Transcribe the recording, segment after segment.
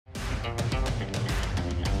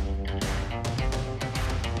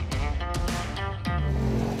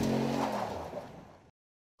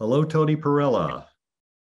Hello, Tony Parella.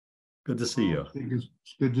 Good to see you.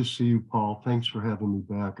 It's good to see you, Paul. Thanks for having me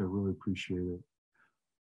back. I really appreciate it.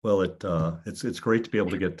 Well, it's great to be able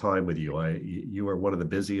to get time with you. You are one of the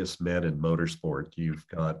busiest men in motorsport. You've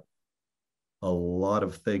got a lot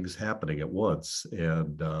of things happening at once,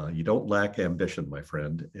 and you don't lack ambition, my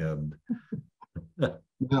friend. And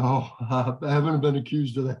No, I haven't been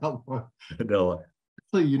accused of that one. no,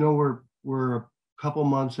 Actually, we're a couple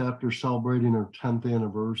months after celebrating our 10th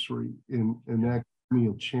anniversary, and that gave me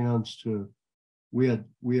a chance to. We had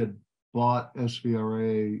bought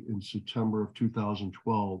SVRA in September of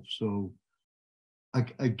 2012, so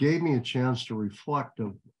it gave me a chance to reflect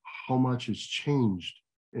of how much has changed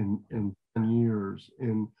in 10 years,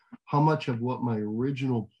 and how much of what my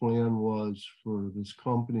original plan was for this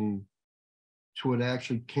company to what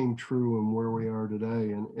actually came true and where we are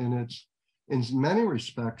today. And it's, in many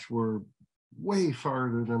respects, we're way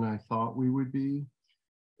farther than I thought we would be.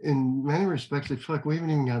 In many respects, I feel like we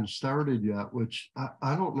haven't even gotten started yet, which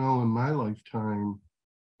I don't know in my lifetime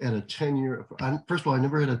at a 10-year, first of all, I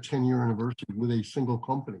never had a 10-year anniversary with a single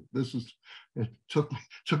company. It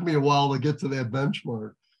took me a while to get to that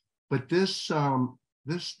benchmark. But this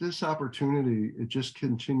opportunity, it just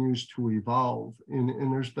continues to evolve.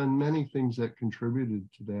 And there's been many things that contributed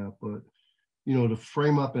to that. But, to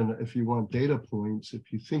frame up, and if you want data points,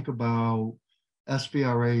 if you think about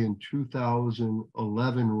SVRA in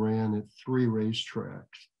 2011 ran at 3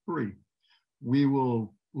 racetracks, 3. We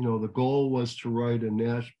will, the goal was to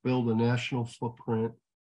build a national footprint,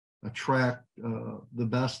 attract the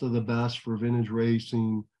best of the best for vintage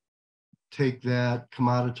racing, take that,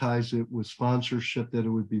 commoditize it with sponsorship that it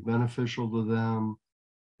would be beneficial to them,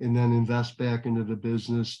 and then invest back into the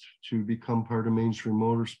business to become part of mainstream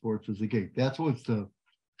motorsports as a gate. That's what's the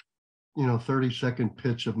 30-second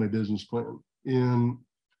pitch of my business plan. And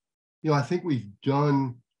I think we've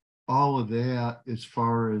done all of that as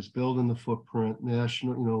far as building the footprint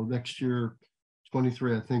national. Next year,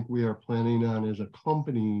 23, I think we are planning on, as a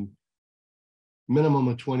company, minimum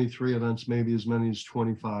of 23 events, maybe as many as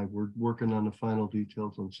 25. We're working on the final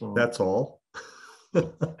details on some. that's all.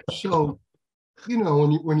 So,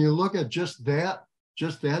 when you look at just that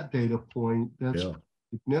data point, that's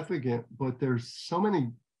significant. But there's so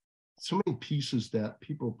many pieces that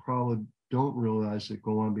people probably don't realize that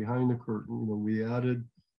go on behind the curtain. We added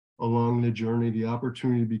along the journey the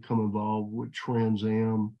opportunity to become involved with Trans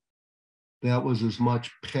Am. That was as much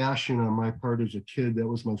passion on my part as a kid. That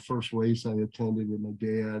was my first race I attended with my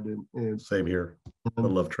dad. And Same here. I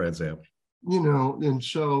love Trans Am. And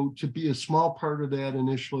so to be a small part of that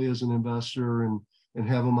initially as an investor, and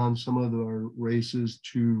have them on some of our races,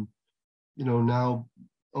 to, now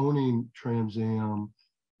owning Trans Am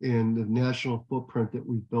and the national footprint that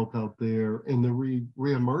we've built out there, and the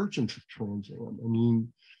reemergence of Trans Am. I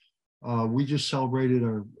mean, we just celebrated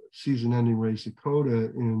our season-ending race at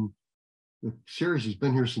COTA, and the series has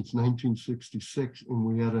been here since 1966, and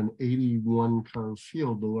we had an 81-car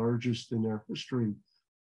field, the largest in our history.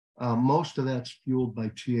 Most of that's fueled by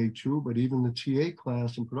TA2, but even the TA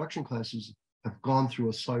class and production classes have gone through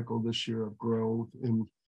a cycle this year of growth, and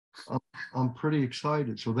I'm pretty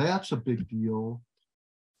excited. So that's a big deal.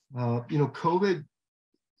 COVID,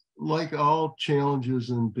 like all challenges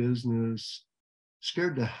in business,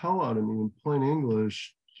 scared the hell out of me, in plain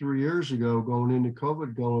English. 3 years ago, going into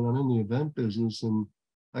COVID, going on in the event business, and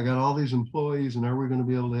I got all these employees, and are we going to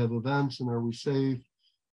be able to have events, and are we safe?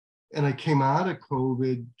 And I came out of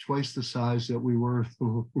COVID twice the size that we were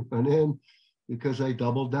when we went in, because I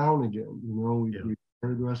doubled down again. We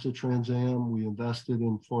hired the rest of Trans Am. We invested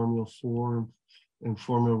in Formula 4 and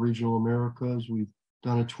Formula Regional Americas. We've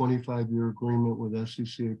done a 25-year agreement with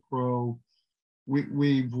SCCA Pro.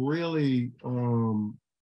 We really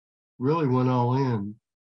went all in.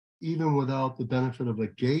 Even without the benefit of a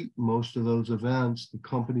gate, most of those events, the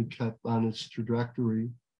company kept on its trajectory.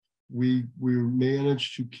 We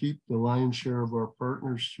managed to keep the lion's share of our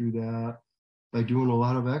partners through that by doing a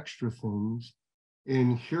lot of extra things.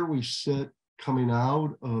 And here we sit coming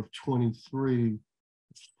out of 23,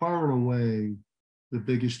 far and away the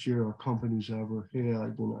biggest year our company's ever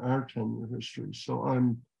had in our 10-year history. So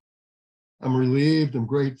I'm relieved, I'm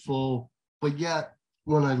grateful, but yet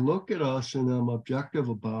when I look at us and I'm objective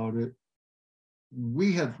about it,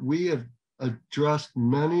 we have addressed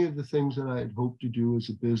many of the things that I had hoped to do as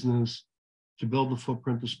a business, to build the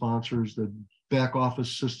footprint of sponsors, the back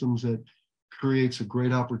office systems that creates a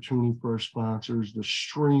great opportunity for our sponsors, the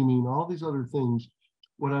streaming, all these other things.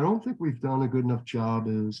 What I don't think we've done a good enough job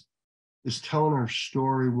is telling our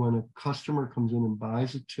story. When a customer comes in and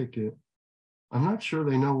buys a ticket, I'm not sure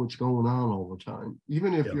they know what's going on all the time.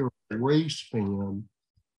 Even if you're a race fan,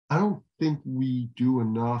 I don't think we do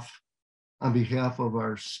enough on behalf of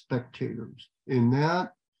our spectators. In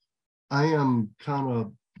that, I am kind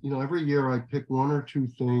of, every year I pick one or two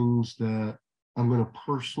things that I'm going to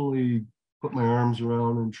personally put my arms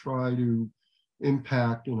around and try to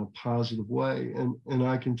impact in a positive way. And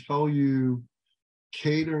I can tell you,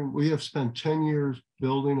 catering, we have spent 10 years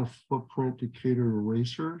building a footprint to cater to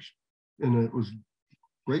racers. And it was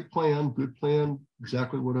great plan, good plan,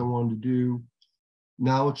 exactly what I wanted to do.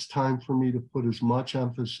 Now it's time for me to put as much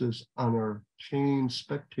emphasis on our paying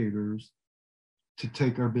spectators to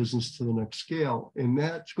take our business to the next scale. And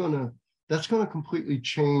that's gonna completely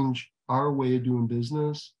change our way of doing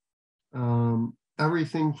business.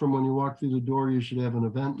 Everything from when you walk through the door, you should have an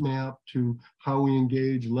event map, to how we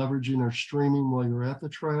engage, leveraging our streaming while you're at the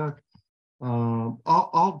track.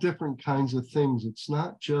 All different kinds of things. It's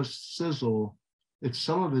not just sizzle.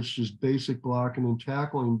 Some of it's just basic blocking and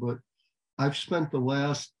tackling. But I've spent the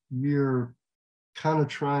last year kind of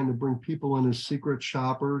trying to bring people in as secret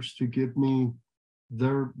shoppers to give me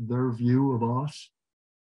their view of us.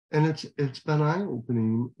 And it's been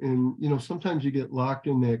eye-opening. And sometimes you get locked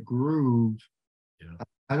in that groove. Yeah.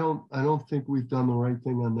 I don't think we've done the right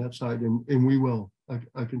thing on that side, and we will.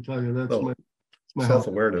 I can tell you that's my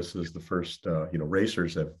self-awareness is the first.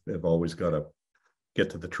 Racers have always got to get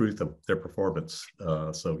to the truth of their performance.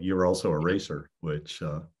 So you're also a racer, which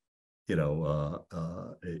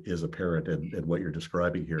is apparent in what you're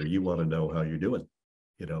describing here. You want to know how you're doing.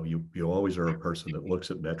 You always are a person that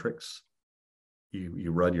looks at metrics.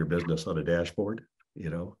 You run your business on a dashboard,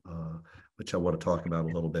 which I want to talk about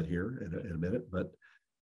a little bit here in a minute. But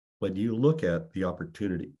when you look at the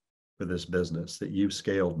opportunity for this business that you've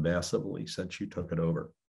scaled massively since you took it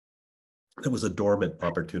over, there was a dormant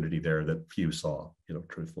opportunity there that few saw,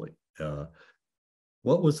 truthfully.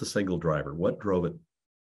 What was the single driver? What drove it,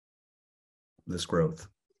 this growth?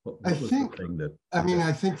 What was the thing that...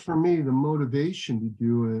 I think for me, the motivation to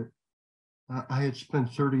do it, I had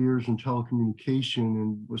spent 30 years in telecommunication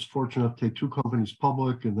and was fortunate enough to take two companies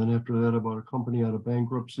public. And then after that, I bought a company out of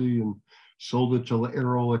bankruptcy and sold it to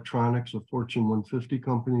Aero Electronics, a Fortune 150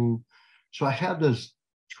 company. So I had this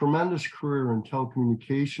tremendous career in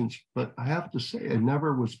telecommunications, but I have to say, I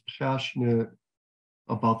never was passionate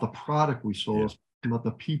about the product we sold, about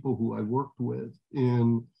the people who I worked with.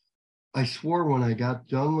 And I swore when I got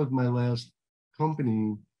done with my last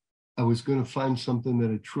company, I was going to find something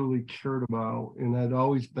that I truly cared about. And I'd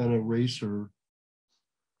always been a racer,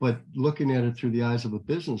 but looking at it through the eyes of a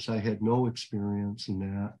business, I had no experience in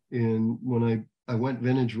that. And when I went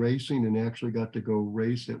vintage racing and actually got to go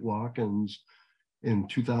race at Watkins in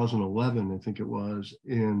 2011, I think it was,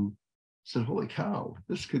 and said, holy cow,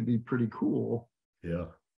 this could be pretty cool. Yeah.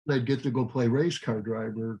 I'd get to go play race car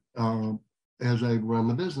driver as I run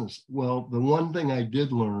the business. Well, the one thing I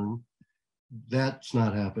did learn, that's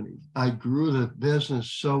not happening. I grew the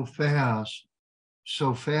business so fast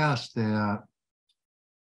that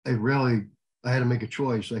I had to make a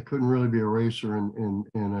choice. I couldn't really be a racer and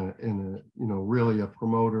really a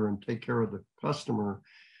promoter and take care of the customer.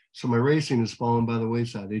 So my racing has fallen by the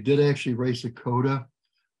wayside. They did actually race at COTA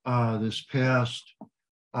this past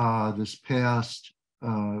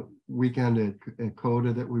weekend at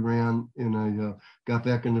COTA that we ran, and I got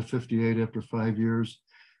back into 58 after 5 years.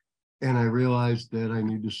 And I realized that I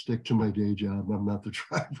need to stick to my day job. I'm not the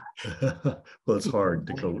driver. Well, it's hard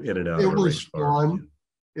to go in and out. It of a was race fun.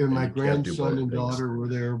 And my grandson and daughter were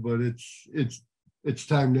there, but it's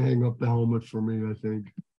time to hang up the helmet for me, I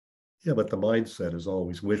think. Yeah, but the mindset is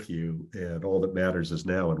always with you, and all that matters is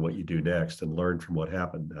now and what you do next, and learn from what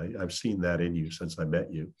happened. I've seen that in you since I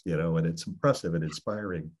met you, and it's impressive and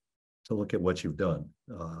inspiring to look at what you've done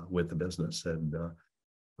with the business. And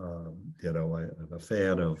I'm a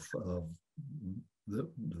fan of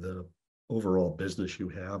the overall business you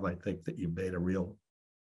have. I think that you've made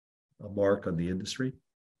a mark on the industry.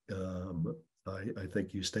 I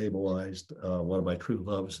think you stabilized one of my true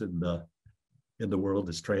loves in the world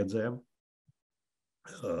is Trans Am.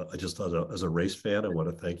 I just, as a race fan, I want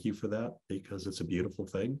to thank you for that, because it's a beautiful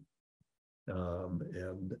thing.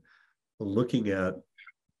 And looking at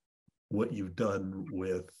what you've done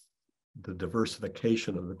with the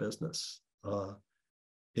diversification of the business,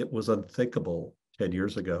 it was unthinkable 10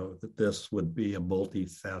 years ago that this would be a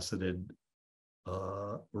multifaceted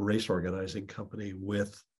race organizing company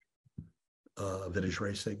with vintage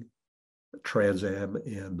racing, Trans Am,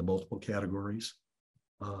 and the multiple categories,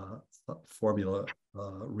 Formula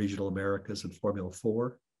Regional Americas and Formula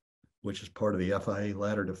 4, which is part of the FIA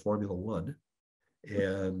ladder to Formula 1,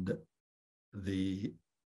 and the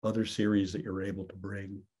other series that you're able to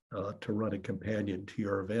bring to run a companion to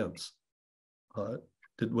your events.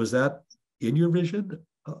 Was that in your vision,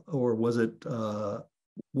 or was it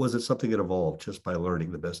something that evolved just by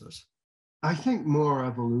learning the business? I think more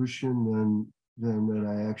evolution than that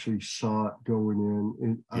I actually saw it going in.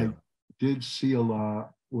 And Yeah. I did see a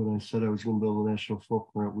lot when I said I was going to build a national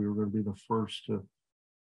footprint. We were going to be the first to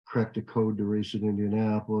crack the code to race at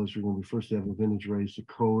Indianapolis. We're going to be first to have a vintage race at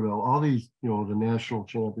Dakota. All these, the national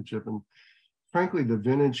championship. And frankly, the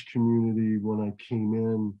vintage community, when I came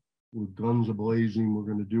in with guns a-blazing, we're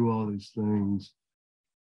going to do all these things.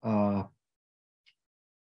 I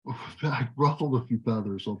ruffled a few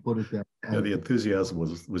feathers, I'll put it that way. Yeah, the enthusiasm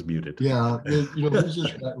was muted. Yeah, who's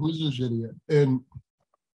this guy? Who's this idiot? And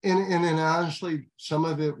then honestly, some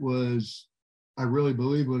of it was, I really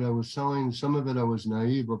believe what I was selling. Some of it I was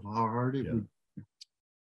naive of how hard it would.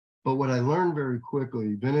 But what I learned very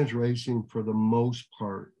quickly, vintage racing for the most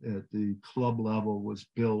part at the club level was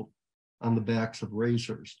built on the backs of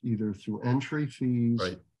racers, either through entry fees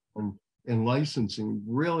and licensing.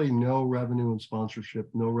 Really no revenue in sponsorship,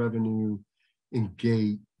 no revenue in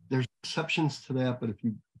gate. There's exceptions to that, but if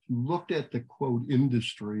you looked at the quote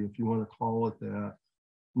industry, if you want to call it that,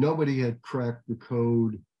 nobody had cracked the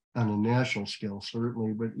code on a national scale,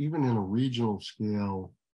 certainly, but even in a regional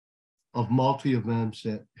scale of multi-events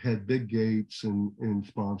that had big gates and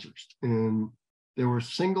sponsors. And there were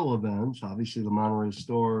single events, obviously the Monterey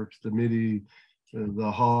Storks, the Midi,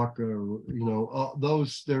 the Hawk,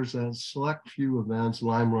 those, there's a select few events,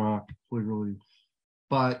 Lime Rock, clearly,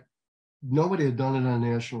 but nobody had done it on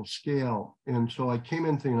a national scale. And so I came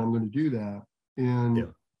in thinking I'm going to do that.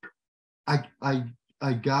 And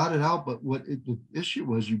I got it out, but the issue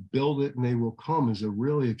was, you build it and they will come, is a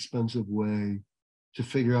really expensive way to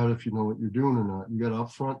figure out if you know what you're doing or not. You got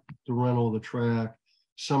upfront the rental of the track.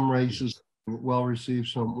 Some races well received,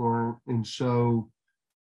 some weren't. And so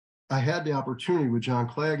I had the opportunity with John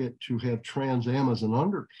Claggett to have Trans Am as an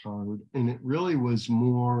undercard, and it really was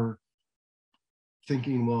more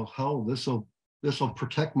thinking, well, hell, this will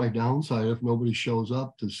protect my downside if nobody shows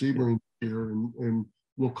up to Sebring here, and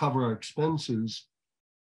we'll cover our expenses.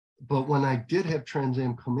 But when I did have Trans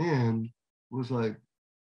Am come in, it was like,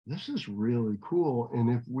 this is really cool. And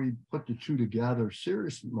if we put the two together,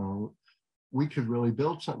 serious amount, we could really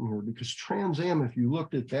build something here. Because Trans Am, if you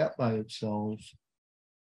looked at that by itself,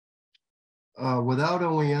 without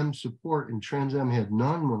OEM support, and Trans Am had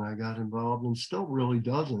none when I got involved, and still really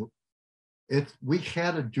doesn't, we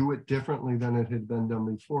had to do it differently than it had been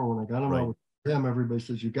done before. When I got involved with them, everybody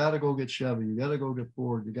says, you got to go get Chevy, you got to go get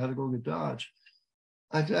Ford, you got to go get Dodge.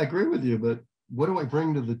 I agree with you, but what do I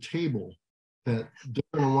bring to the table that they're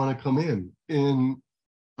going to want to come in? And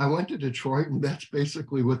I went to Detroit, and that's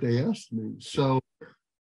basically what they asked me. So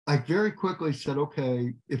I very quickly said,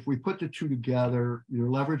 okay, if we put the two together, you're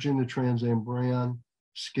leveraging the Trans Am brand,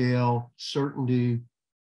 scale, certainty,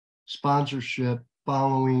 sponsorship,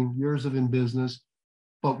 following, years of in business,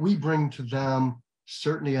 but we bring to them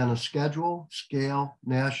certainty on a schedule, scale,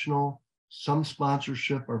 national, some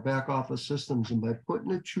sponsorship, our back office systems. And by putting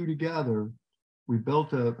the two together, we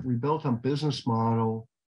built a business model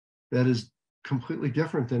that is completely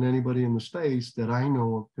different than anybody in the space that I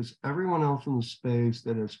know of, because everyone else in the space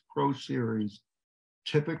that is pro series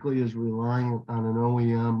typically is relying on an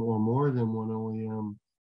OEM or more than one OEM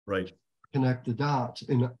to connect the dots.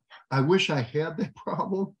 And I wish I had that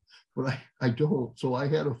problem, but I don't. So I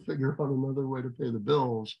had to figure out another way to pay the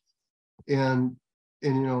bills. And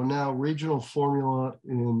now regional formula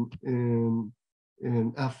in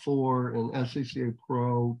F4 and SCCA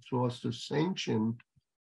Pro, so as to sanction,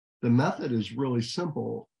 the method is really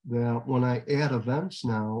simple. That when I add events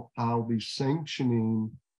now, I'll be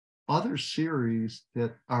sanctioning other series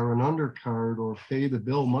that are an undercard or pay the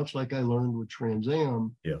bill, much like I learned with Trans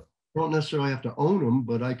Am. I don't necessarily have to own them,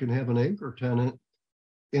 but I can have an anchor tenant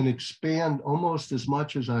and expand almost as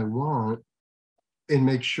much as I want, and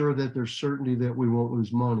make sure that there's certainty that we won't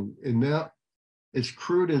lose money. And that, as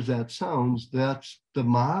crude as that sounds, that's the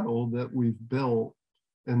model that we've built.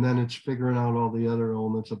 And then it's figuring out all the other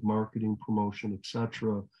elements of marketing, promotion, et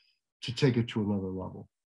cetera, to take it to another level.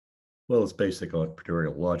 Well, it's basic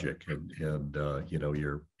entrepreneurial logic, and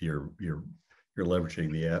you're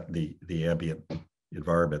leveraging the ambient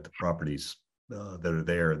environment, the properties that are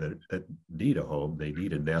there that need a home. They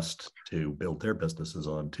need a nest to build their businesses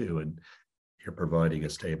on too, and you're providing a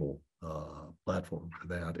stable platform for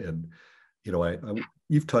that. And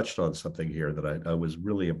you've touched on something here that I was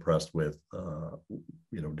really impressed with.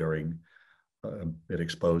 During been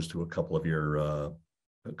exposed to a couple of your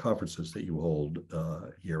conferences that you hold,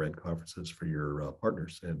 year-end conferences for your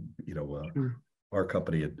partners, and our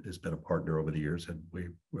company has been a partner over the years, and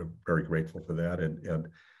we're very grateful for that. And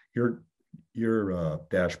your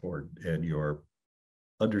dashboard and your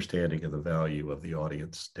understanding of the value of the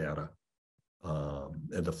audience data,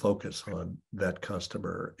 and the focus on that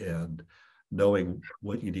customer and knowing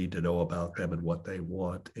what you need to know about them and what they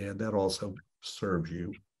want. And that also serves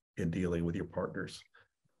you in dealing with your partners.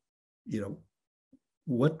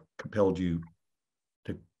 What compelled you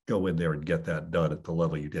to go in there and get that done at the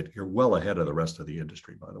level you did? You're well ahead of the rest of the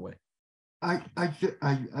industry, by the way. I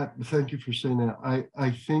thank you for saying that.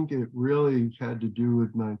 I think it really had to do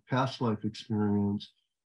with my past life experience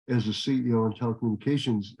as a CEO in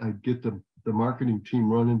telecommunications. I'd get the marketing team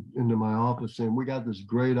running into my office saying, "We got this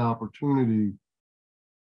great opportunity.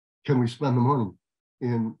 Can we spend the money?"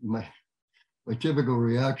 And my typical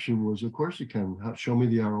reaction was, "Of course you can. Show me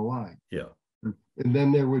the ROI." Yeah. And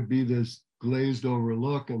then there would be this glazed over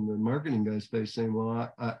look in the marketing guy's face saying,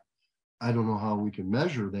 "Well, I don't know how we can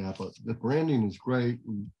measure that, but the branding is great."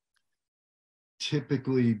 And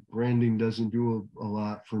typically, branding doesn't do a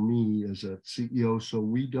lot for me as a CEO. So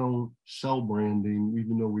we don't sell branding,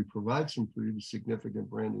 even though we provide some pretty significant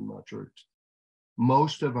branding metrics.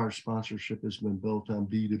 Most of our sponsorship has been built on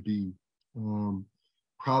B2B.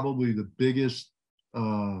 Probably the biggest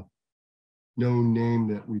known name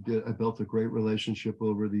that we did, I built a great relationship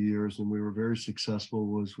over the years, and we were very successful,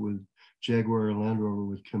 was with Jaguar and Land Rover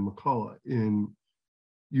with Kim McCullough. And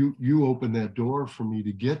you opened that door for me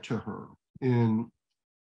to get to her. And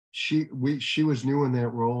she was new in that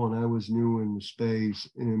role, and I was new in the space.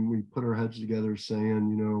 And we put our heads together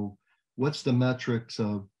saying, what's the metrics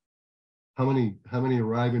of how many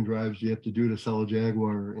arrive and drives do you have to do to sell a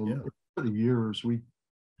Jaguar? And for the years, we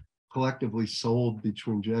collectively sold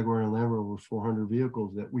between Jaguar and Land Rover 400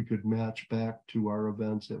 vehicles that we could match back to our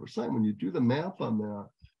events that were signed. When you do the math on that,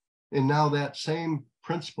 and now that same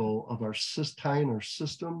principle of tying our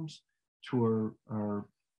systems to our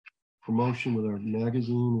promotion with our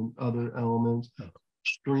magazine and other elements,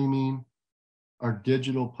 streaming, our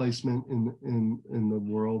digital placement in the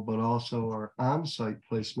world, but also our on-site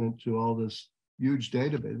placement to all this huge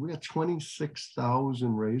database. We have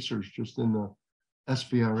 26,000 racers just in the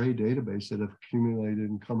SVRA database that have accumulated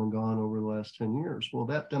and come and gone over the last 10 years. Well,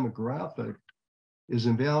 that demographic is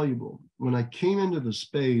invaluable. When I came into the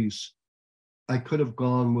space, I could have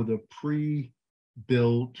gone with a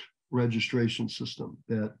pre-built registration system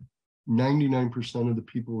that 99% of the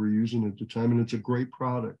people were using at the time, and it's a great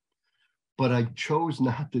product. But I chose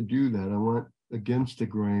not to do that. I went against the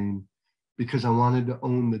grain because I wanted to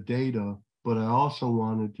own the data, but I also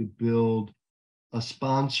wanted to build a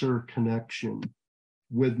sponsor connection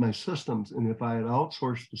with my systems. And if I had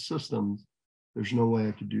outsourced the systems, there's no way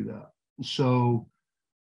I could do that. So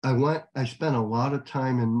I spent a lot of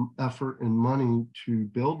time and effort and money to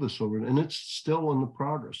build this over, and it's still in the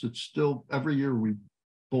progress. It's still, every year we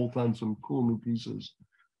bolt on some cool new pieces.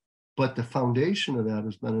 But the foundation of that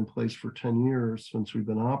has been in place for 10 years since we've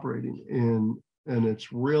been operating. And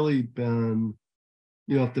it's really been,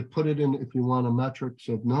 to put it in, if you want a metrics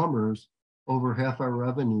of numbers, over half our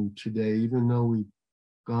revenue today, even though we've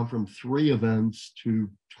gone from 3 events to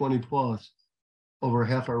 20 plus, over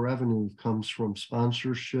half our revenue comes from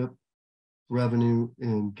sponsorship revenue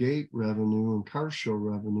and gate revenue and car show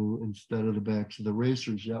revenue instead of the backs of the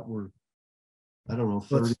racers that were, I don't know,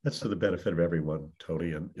 30. That's to the benefit of everyone,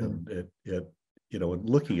 Tony. And in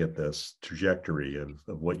looking at this trajectory of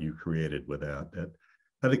what you created with that,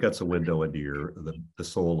 I think that's a window into the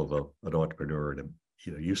soul of an entrepreneur. And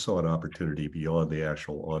you saw an opportunity beyond the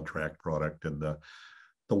actual on-track product and the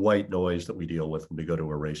white noise that we deal with when we go to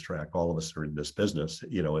a racetrack. All of us are in this business.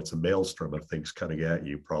 It's a maelstrom of things coming at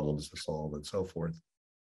you, problems to solve, and so forth.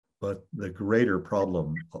 But the greater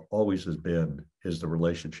problem always is the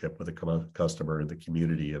relationship with the customer and the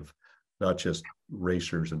community of not just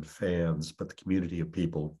racers and fans, but the community of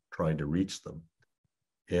people trying to reach them.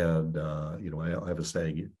 And, I have a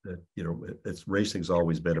saying that, racing's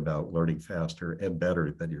always been about learning faster and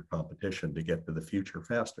better than your competition to get to the future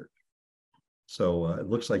faster. So it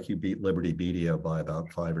looks like you beat Liberty Media by about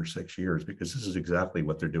 5 or 6 years, because this is exactly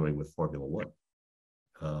what they're doing with Formula One.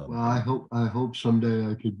 Well, I hope someday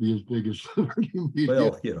I could be as big as Liberty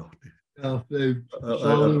Media. Well,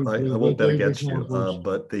 I won't bet against you,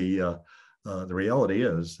 but the reality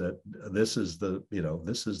is that this is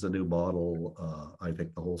the new model. I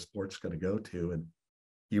think the whole sport's going to go to, and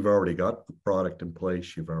you've already got the product in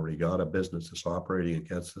place. You've already got a business that's operating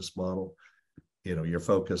against this model. Your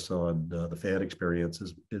focus on the fan experience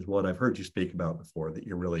is one I've heard you speak about before, that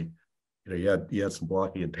you're really, you had some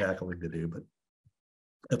blocking and tackling to do, but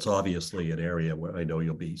that's obviously an area where I know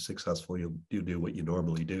you'll be successful. You do what you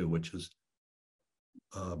normally do, which is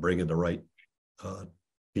bring in the right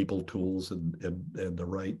people, tools, and the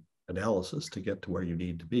right analysis to get to where you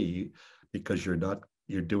need to be, because you're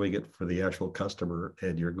doing it for the actual customer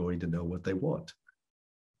and you're going to know what they want.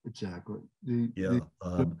 Exactly. Yeah.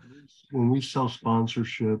 When we sell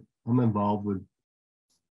sponsorship, I'm involved with,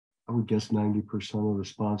 I would guess 90% of the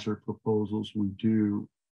sponsor proposals we do.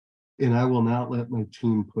 And I will not let my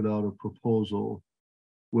team put out a proposal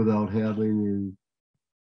without having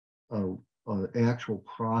a actual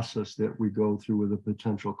process that we go through with a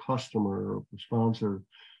potential customer or a sponsor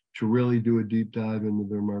to really do a deep dive into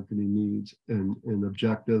their marketing needs and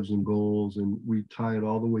objectives and goals. And we tie it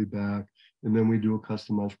all the way back. And then we do a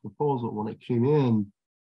customized proposal. When I came in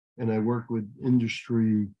and I worked with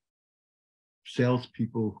industry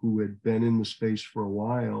salespeople who had been in the space for a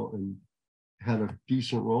while and had a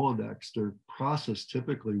decent Rolodex, their process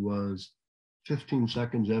typically was 15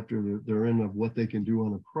 seconds after they're in of what they can do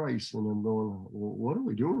on a price. And I'm going, well, what are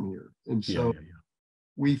we doing here? And so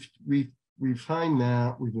we find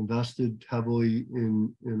that we've invested heavily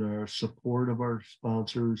in our support of our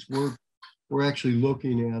sponsors. We're actually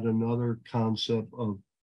looking at another concept of,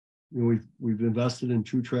 we've invested in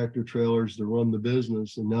 2 tractor trailers to run the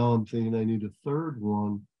business. And now I'm thinking I need a third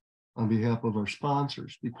one on behalf of our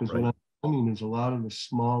sponsors, because what I'm finding is a lot of the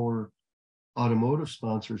smaller automotive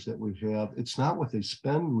sponsors that we have, it's not what they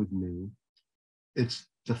spend with me. It's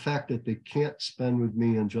the fact that they can't spend with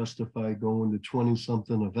me and justify going to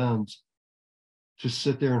 20-something events to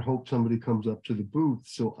sit there and hope somebody comes up to the booth.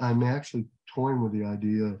 So I'm actually toying with the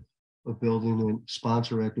idea of building a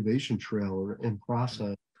sponsor activation trailer and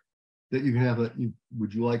process that you can have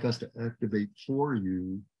would you like us to activate for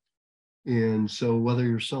you? And so whether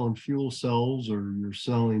you're selling fuel cells or you're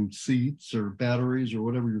selling seats or batteries or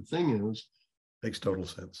whatever your thing is, makes total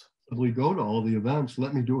sense. We go to all the events,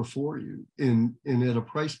 let me do it for you. And at a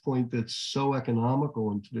price point that's so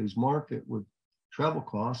economical in today's market with travel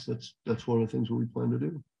costs, that's one of the things that we plan to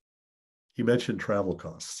do. You mentioned travel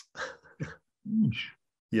costs.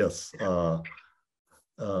 Yes. I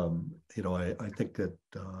think that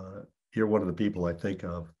you're one of the people I think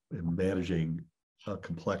of in managing a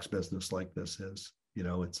complex business like this is,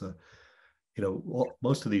 it's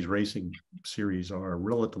most of these racing series are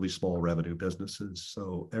relatively small revenue businesses.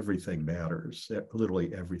 So everything matters.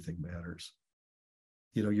 Literally everything matters.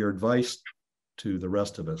 Your advice to the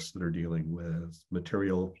rest of us that are dealing with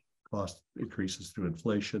material cost increases through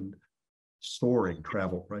inflation, soaring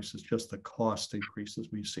travel prices, just the cost increases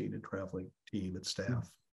we've seen in traveling team and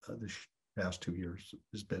staff this past 2 years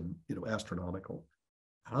has been, astronomical.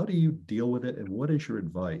 How do you deal with it? And what is your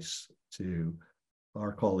advice to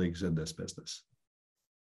our colleagues in this business?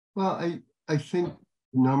 Well, I think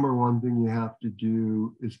the number one thing you have to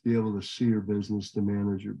do is be able to see your business to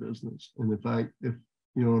manage your business. And if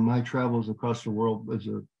in my travels across the world as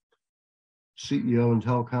a CEO in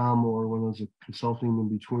telecom or when I was a consulting in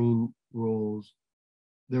between roles,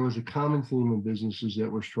 there was a common theme in businesses that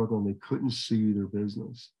were struggling. They couldn't see their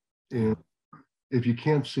business. And if you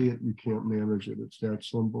can't see it, you can't manage it. It's that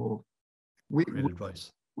simple. Great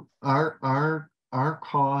advice. Our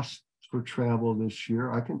cost for travel this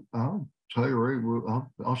year, I'll tell you right,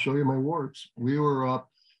 I'll show you my warts.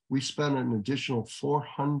 We spent an additional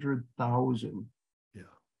 $400,000. Yeah.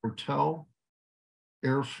 Hotel,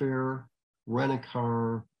 airfare, rent a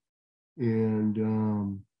car,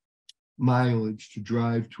 and mileage to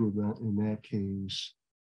drive to event in that case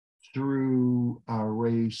through our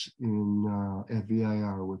race at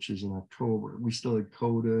VIR, which is in October. We still had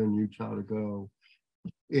COTA and Utah to go.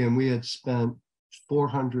 And we had spent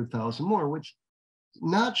 $400,000 more, which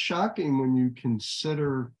not shocking when you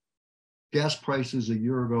consider gas prices a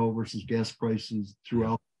year ago versus gas prices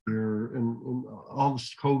throughout the year and all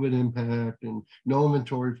this COVID impact and no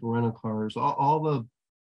inventory for rental cars, all the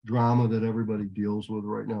drama that everybody deals with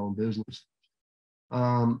right now in business.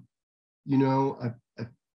 I've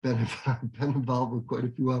been involved with quite a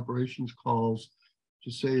few operations calls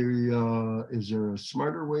to say, is there a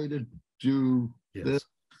smarter way to do this?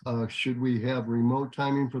 Should we have remote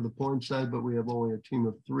timing for the point side, but we have only a team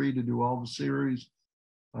of 3 to do all the series?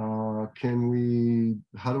 How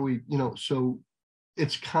do we, so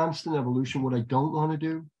it's constant evolution. What I don't want to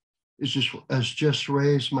do is just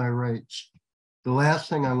raise my rates. The last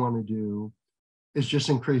thing I want to do is just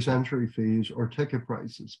increase entry fees or ticket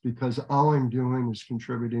prices, because all I'm doing is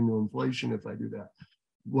contributing to inflation if I do that.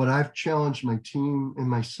 What I've challenged my team and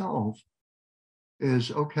myself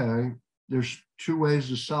is, okay, there's 2 ways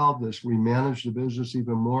to solve this. We manage the business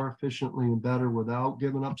even more efficiently and better without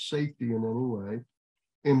giving up safety in any way.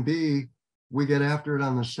 And B, we get after it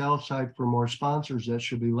on the sales side for more sponsors that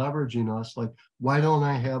should be leveraging us. Like, why don't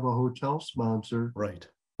I have a hotel sponsor? Right.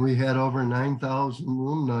 We had over 9,000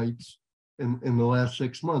 room nights in the last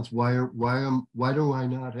 6 months. Why do I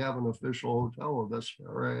not have an official hotel of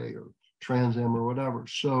SVRA or Trans Am or whatever?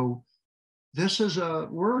 So this is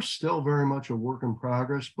we're still very much a work in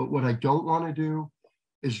progress, but what I don't want to do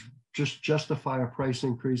is just justify a price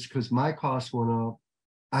increase because my costs went up.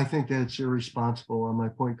 I think that's irresponsible on my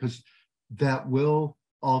point, because that will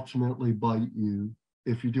ultimately bite you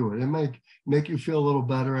if you do it. It might make you feel a little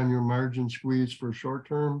better on your margin squeeze for short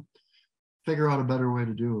term. Figure out a better way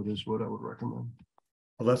to do it is what I would recommend.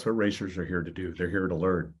 Well, that's what racers are here to do. They're here to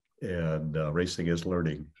learn, and racing is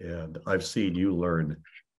learning. And I've seen you learn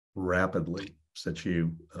rapidly since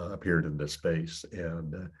you appeared in this space,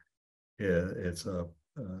 and it's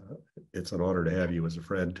an honor to have you as a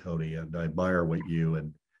friend, Tony. And I admire what you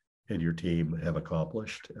and your team have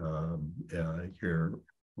accomplished. You're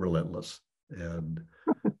relentless, and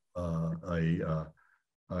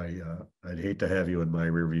I'd hate to have you in my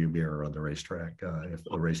rearview mirror on the racetrack, if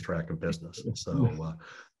the racetrack of business. So,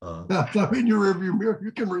 I'm in your rearview mirror.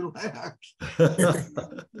 You can relax.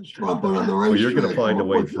 Well, you're going to find a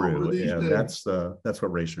way through, and that's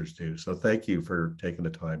what racers do. So, thank you for taking the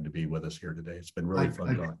time to be with us here today. It's been really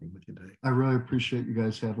fun talking with you today. I really appreciate you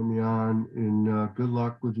guys having me on, and good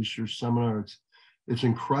luck with this year's seminar. It's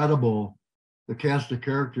incredible, the cast of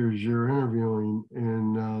characters you're interviewing,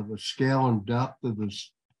 and the scale and depth of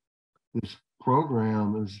this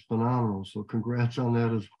program is phenomenal. So congrats on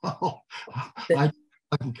that as well.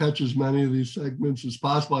 I can catch as many of these segments as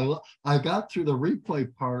possible. I got through the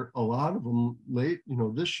replay part, a lot of them late,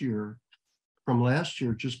 this year from last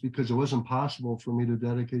year, just because it wasn't possible for me to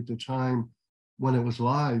dedicate the time when it was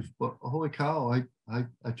live. But holy cow,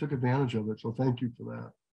 I took advantage of it. So thank you for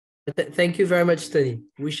that. Thank you very much, Tony.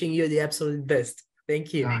 Wishing you the absolute best.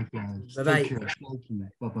 Thank you. All right, guys. Bye-bye. Thank you.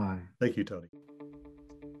 Bye-bye. Thank you, Tony.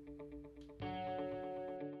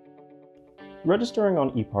 Registering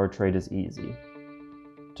on EPARTRADE is easy.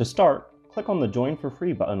 To start, click on the Join for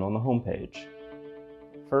Free button on the homepage.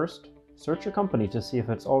 First, search your company to see if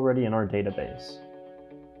it's already in our database.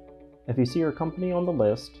 If you see your company on the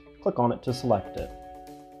list, click on it to select it.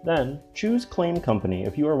 Then, choose Claim Company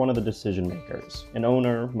if you are one of the decision makers, an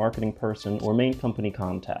owner, marketing person, or main company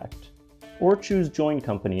contact. Or choose Join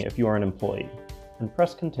Company if you are an employee, and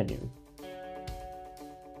press Continue.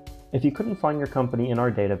 If you couldn't find your company in our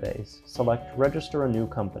database, select Register a New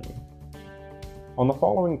Company. On the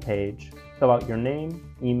following page, fill out your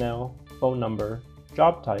name, email, phone number,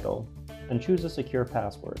 job title, and choose a secure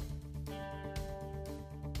password.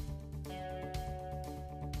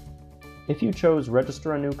 If you chose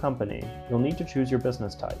Register a New Company, you'll need to choose your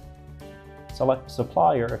business type. Select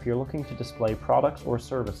Supplier if you're looking to display products or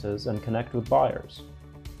services and connect with buyers.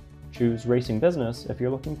 Choose Racing Business if you're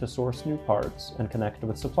looking to source new parts and connect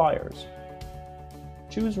with suppliers.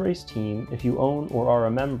 Choose Race Team if you own or are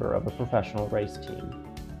a member of a professional race team.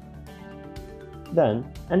 Then,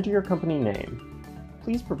 enter your company name.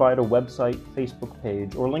 Please provide a website, Facebook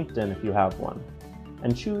page, or LinkedIn if you have one,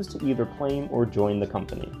 and choose to either claim or join the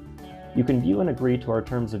company. You can view and agree to our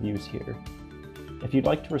terms of use here. If you'd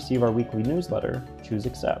like to receive our weekly newsletter, choose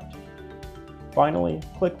Accept. Finally,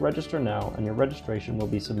 click Register Now and your registration will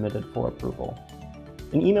be submitted for approval.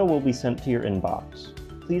 An email will be sent to your inbox.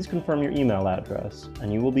 Please confirm your email address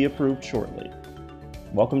and you will be approved shortly.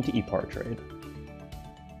 Welcome to EPARTRADE.